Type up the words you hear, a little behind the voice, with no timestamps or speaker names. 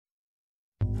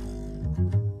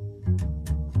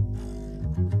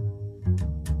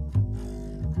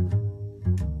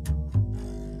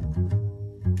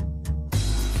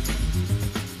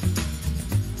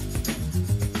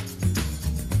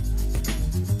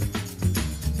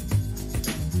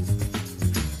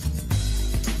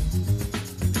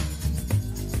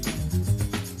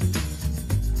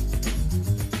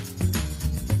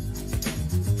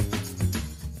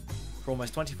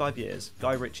almost 25 years,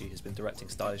 Guy Ritchie has been directing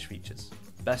stylish features,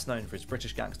 best known for his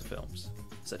British gangster films,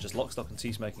 such as Lock, Stock and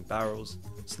Two Smokin Barrels,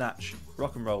 Snatch,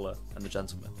 Rolla, and The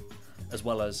Gentleman, as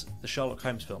well as the Sherlock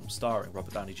Holmes films starring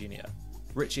Robert Downey Junior.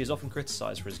 Ritchie is often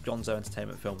criticised for his gonzo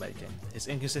entertainment filmmaking. His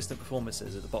inconsistent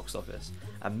performances at the box office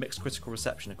and mixed critical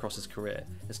reception across his career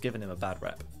has given him a bad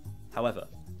rep. However,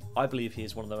 I believe he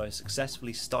is one of the most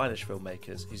successfully stylish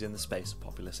filmmakers who's in the space of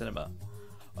popular cinema.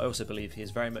 I also believe he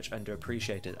is very much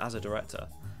underappreciated as a director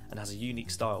and has a unique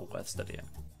style worth studying.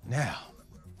 Now,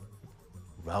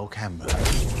 roll camera.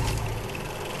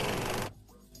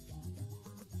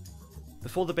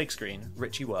 Before the big screen,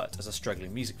 Ritchie worked as a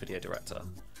struggling music video director.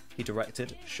 He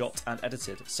directed, shot and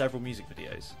edited several music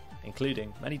videos,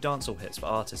 including many dancehall hits for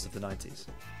artists of the 90s.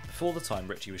 Before the time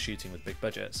Ritchie was shooting with big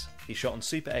budgets, he shot on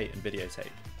Super 8 and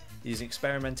videotape, using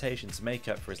experimentation to make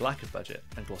up for his lack of budget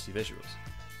and glossy visuals.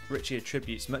 Ritchie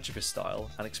attributes much of his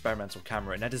style and experimental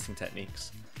camera and editing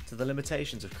techniques to the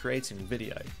limitations of creating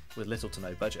video with little to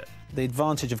no budget. The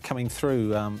advantage of coming through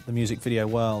the music video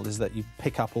world is that you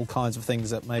pick up all kinds of things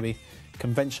that maybe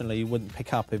conventionally you wouldn't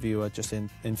pick up if you were just in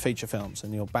feature films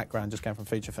and your background just came from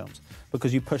feature films,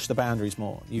 because you push the boundaries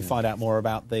more. You find out more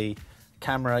about the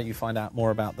camera, you find out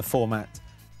more about the format.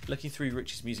 Looking through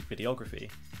Ritchie's music videography,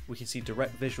 we can see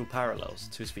direct visual parallels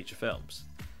to his feature films,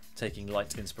 taking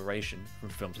light inspiration from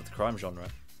films of the crime genre,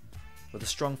 with a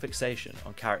strong fixation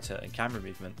on character and camera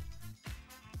movement,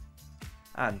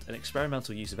 and an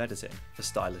experimental use of editing for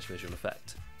stylish visual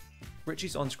effect.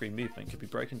 Ritchie's on-screen movement can be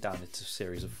broken down into a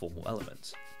series of formal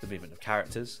elements: the movement of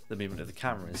characters, the movement of the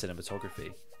camera in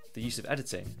cinematography, the use of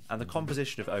editing, and the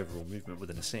composition of overall movement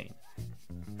within a scene.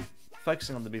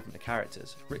 Focusing on the movement of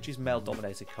characters, Ritchie's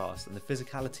male-dominated cast and the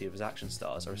physicality of his action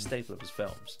stars are a staple of his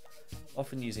films,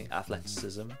 often using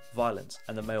athleticism, violence,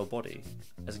 and the male body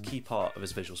as a key part of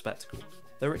his visual spectacle.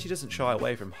 Though Ritchie doesn't shy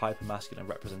away from hyper-masculine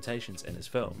representations in his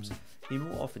films, he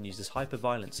more often uses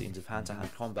hyper-violent scenes of hand-to-hand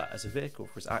combat as a vehicle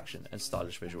for his action and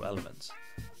stylish visual elements.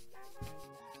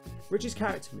 Ritchie's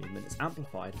character movement is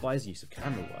amplified by his use of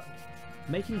camera work,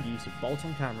 making use of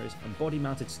bolt-on cameras and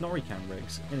body-mounted snorri cam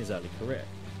rigs in his early career,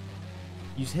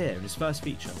 used here in his first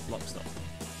feature, Lock, Stock.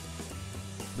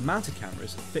 The mounted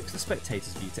cameras fix the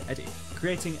spectator's view to edit,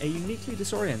 creating a uniquely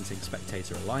disorienting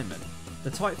spectator alignment. The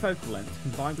tight focal length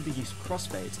combined with the use of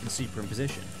crossfades and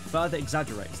superimposition further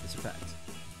exaggerates this effect.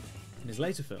 In his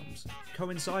later films,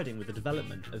 coinciding with the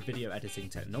development of video editing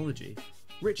technology,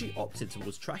 Ritchie opted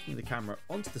towards tracking the camera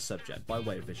onto the subject by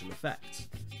way of visual effects,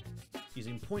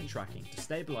 using point tracking to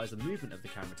stabilise the movement of the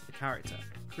camera to the character,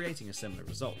 creating a similar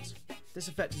result. This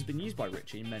effect has been used by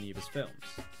Ritchie in many of his films,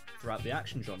 throughout the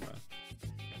action genre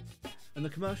and the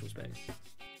commercial space,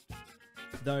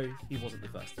 though he wasn't the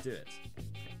first to do it.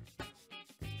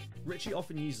 Ritchie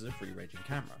often uses a free-ranging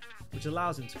camera, which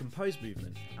allows him to compose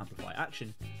movement, amplify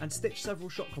action, and stitch several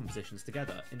shot compositions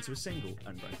together into a single,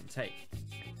 unbroken take,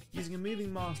 using a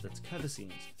moving master to cover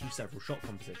scenes through several shot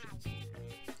compositions,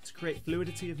 to create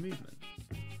fluidity of movement,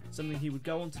 something he would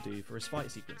go on to do for his fight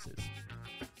sequences.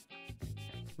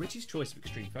 Ritchie's choice of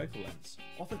extreme focal lengths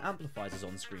often amplifies his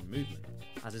on-screen movement,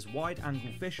 as his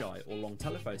wide-angle fisheye or long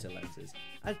telephoto lenses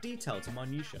add detail to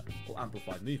minutiae or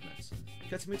amplified movements,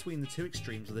 cutting between the two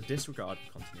extremes with a disregard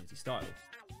for continuity style.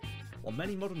 While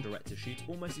many modern directors shoot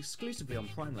almost exclusively on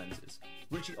prime lenses,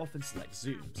 Ritchie often selects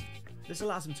zooms. This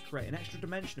allows him to create an extra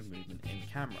dimension of movement in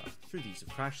camera through the use of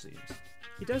crash zooms.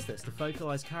 He does this to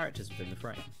focalise characters within the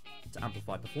frame, to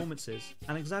amplify performances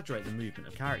and exaggerate the movement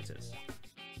of characters.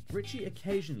 Ritchie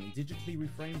occasionally digitally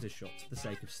reframes his shots for the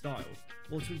sake of style,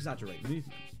 or to exaggerate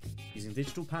movement, using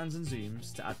digital pans and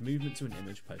zooms to add movement to an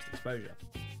image post-exposure.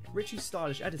 Ritchie's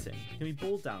stylish editing can be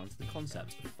boiled down to the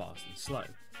concept of fast and slow,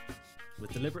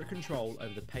 with deliberate control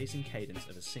over the pace and cadence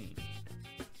of a scene.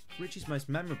 Ritchie's most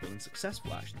memorable and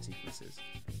successful action sequences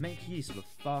make use of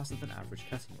a faster than average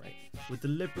cutting rate, with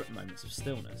deliberate moments of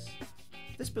stillness.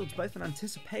 This builds both an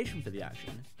anticipation for the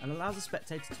action and allows the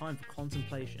spectator time for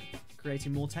contemplation,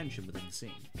 creating more tension within the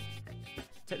scene.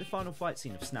 Take the final fight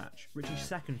scene of Snatch, Ritchie's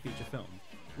second feature film,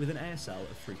 with an ASL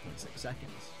of 3.6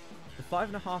 seconds. The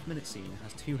 5.5 minute scene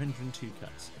has 202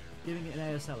 cuts, giving it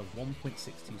an ASL of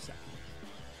 1.62 seconds.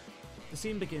 The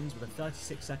scene begins with a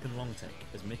 36-second long take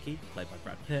as Mickey, played by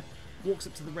Brad Pitt, walks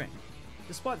up to the ring.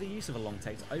 Despite the use of a long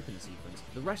take to open the sequence,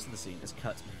 the rest of the scene is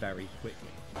cut very quickly.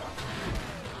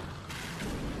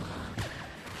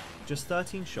 Just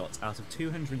 13 shots out of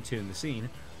 202 in the scene,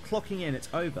 clocking in at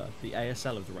over the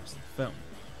ASL of the rest of the film,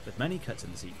 with many cuts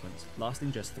in the sequence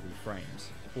lasting just 3 frames,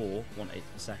 or 1/8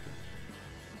 of a second.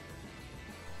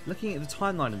 Looking at the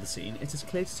timeline of the scene, it is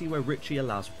clear to see where Ritchie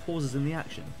allows for pauses in the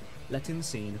action, letting the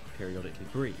scene periodically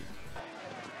breathe.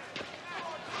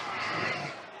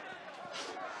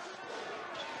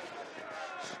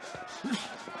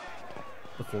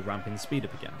 before ramping the speed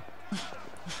up again.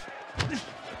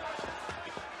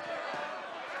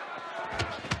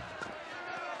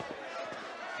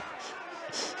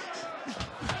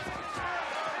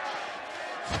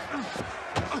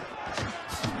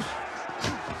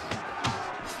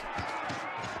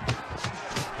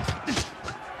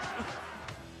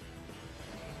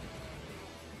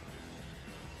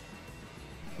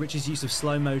 Ritchie's use of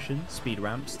slow motion, speed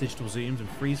ramps, digital zooms and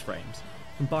freeze frames,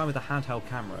 combined with a handheld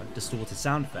camera, distorted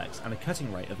sound effects and a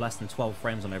cutting rate of less than 12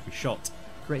 frames on every shot,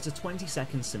 creates a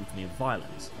 20-second symphony of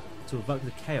violence to evoke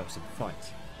the chaos of the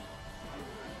fight.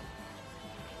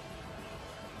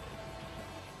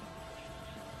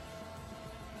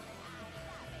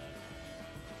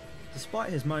 Despite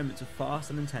his moments of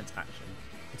fast and intense action,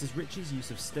 it is Ritchie's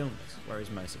use of stillness where he is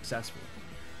most successful,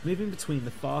 moving between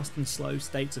the fast and slow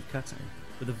states of cutting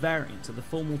with a variant of the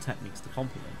formal techniques to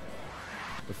complement,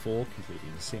 before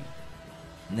concluding the scene.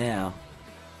 Now,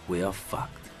 we are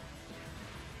fucked.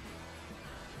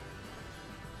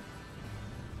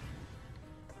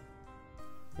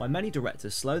 While many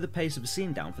directors slow the pace of a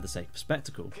scene down for the sake of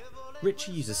spectacle,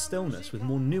 Ritchie uses stillness with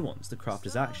more nuance to craft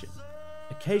his action,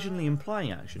 occasionally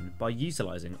implying action by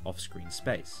utilising off-screen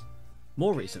space.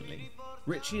 More recently,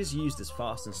 Ritchie has used his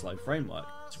fast and slow framework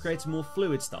to create a more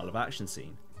fluid style of action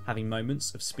scene, having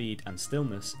moments of speed and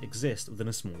stillness exist within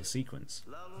a smaller sequence.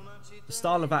 The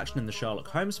style of action in the Sherlock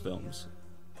Holmes films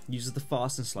uses the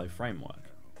fast and slow framework,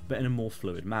 but in a more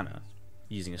fluid manner,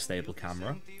 using a stable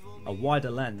camera, a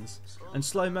wider lens, and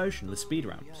slow motion with speed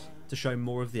ramps to show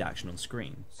more of the action on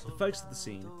screen, the focus of the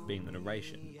scene being the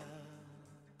narration.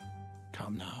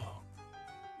 Come now.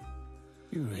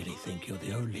 You really think you're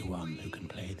the only one who can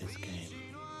play this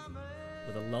game?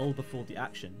 With a lull before the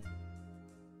action,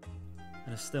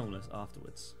 and a stillness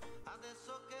afterwards.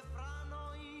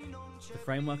 The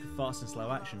framework of fast and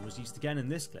slow action was used again in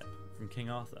this clip from King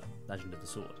Arthur, Legend of the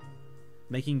Sword,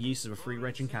 making use of a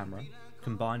free-ranging camera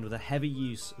combined with a heavy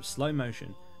use of slow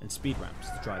motion and speed ramps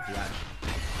to drive the action.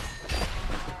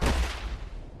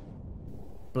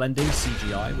 Blending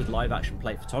CGI with live action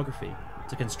plate photography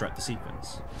to construct the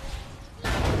sequence.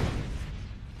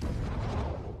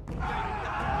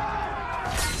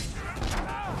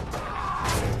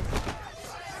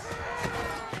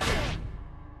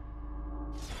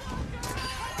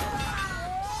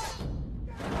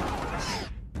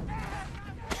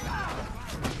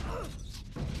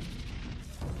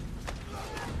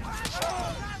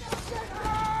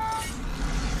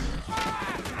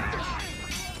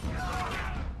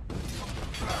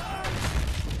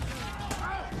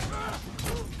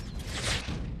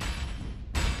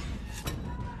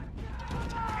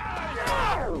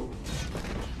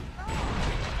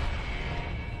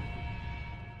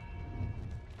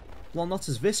 While not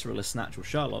as visceral as Snatch or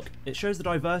Sherlock, it shows the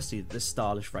diversity that this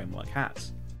stylish framework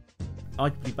has.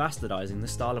 Arguably bastardising the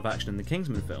style of action in the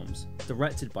Kingsman films,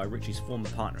 directed by Ritchie's former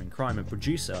partner in crime and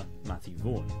producer, Matthew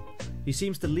Vaughn, who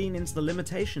seems to lean into the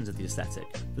limitations of the aesthetic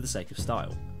for the sake of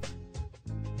style.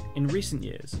 In recent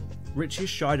years, Ritchie has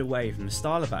shied away from the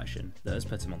style of action that has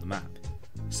put him on the map,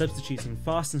 substituting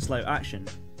fast and slow action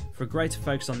for a greater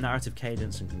focus on narrative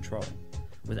cadence and control,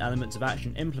 with elements of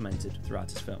action implemented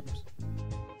throughout his films.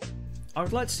 I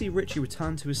would like to see Ritchie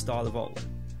return to his style of old,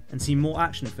 and see more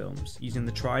action films using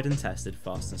the tried and tested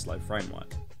fast and slow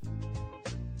framework.